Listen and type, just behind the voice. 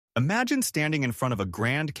Imagine standing in front of a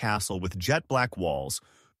grand castle with jet-black walls,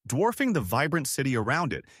 dwarfing the vibrant city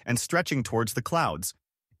around it and stretching towards the clouds,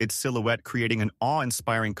 its silhouette creating an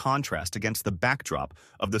awe-inspiring contrast against the backdrop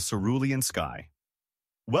of the Cerulean Sky.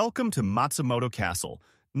 Welcome to Matsumoto Castle,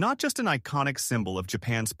 not just an iconic symbol of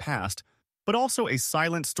Japan's past, but also a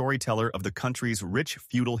silent storyteller of the country's rich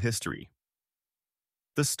feudal history.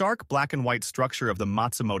 The stark black-and-white structure of the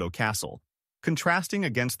Matsumoto Castle, contrasting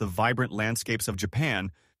against the vibrant landscapes of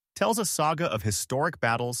Japan, tells a saga of historic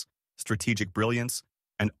battles, strategic brilliance,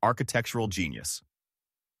 and architectural genius.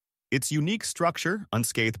 Its unique structure,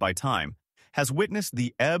 unscathed by time, has witnessed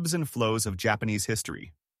the ebbs and flows of Japanese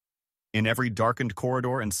history. In every darkened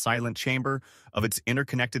corridor and silent chamber of its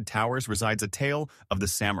interconnected towers resides a tale of the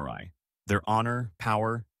samurai, their honor,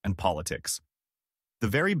 power, and politics. The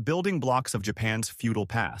very building blocks of Japan's feudal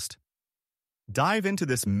past. Dive into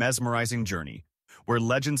this mesmerizing journey, where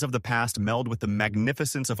legends of the past meld with the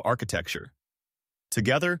magnificence of architecture.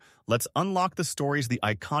 Together, let's unlock the stories the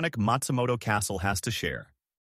iconic Matsumoto Castle has to share.